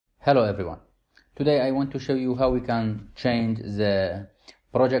Hello everyone. Today I want to show you how we can change the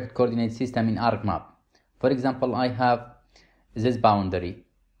project coordinate system in ArcMap. For example, I have this boundary.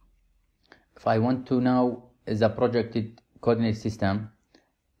 If I want to know the projected coordinate system,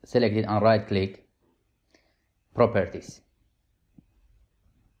 select it and right click, properties.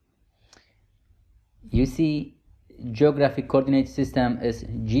 You see geographic coordinate system is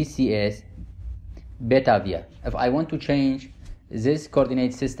GCS Batavia. If I want to change this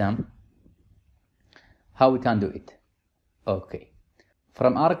coordinate system, how we can do it? Okay,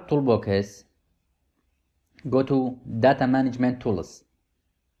 from Arc Toolbox, go to Data Management Tools.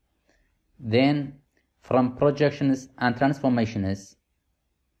 Then from Projections and Transformations,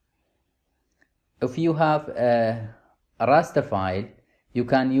 if you have a raster file, you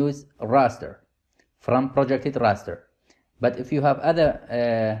can use raster from projected raster. But if you have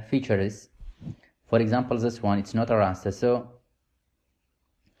other features, for example this one, it's not a raster, so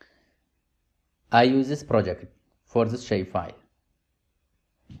I use this project for this shapefile.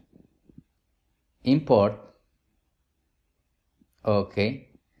 Import. Okay,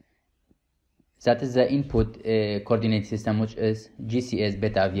 that is the input coordinate system, which is GCS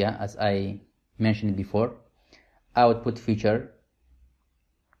Batavia, as I mentioned before. Output feature.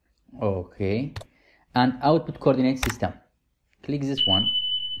 Okay, and output coordinate system. Click this one.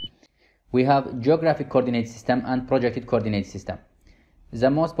 We have geographic coordinate system and projected coordinate system. The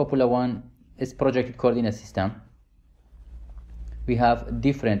most popular one is projected coordinate system. We have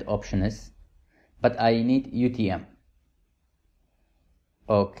different options, but I need UTM.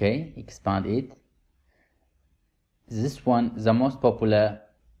 Okay, expand it. This one, the most popular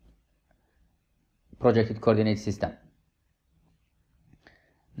projected coordinate system.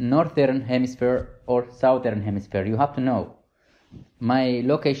 Northern hemisphere or southern hemisphere. You have to know my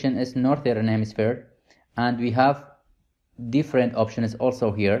location is northern hemisphere, and we have different options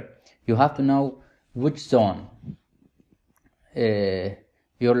also here. You have to know which zone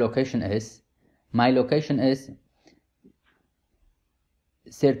your location is. My location is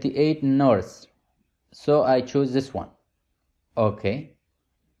 38 north, so I choose this one. Okay,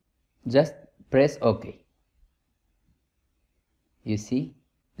 just press OK. You see,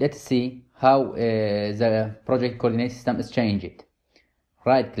 let's see how the project coordinate system is changed.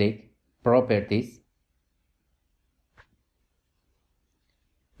 Right click, properties.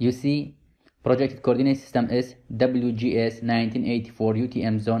 You see projected coordinate system is WGS 1984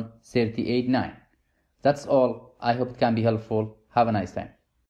 UTM zone 38.9. That's all. I hope it can be helpful. Have a nice time.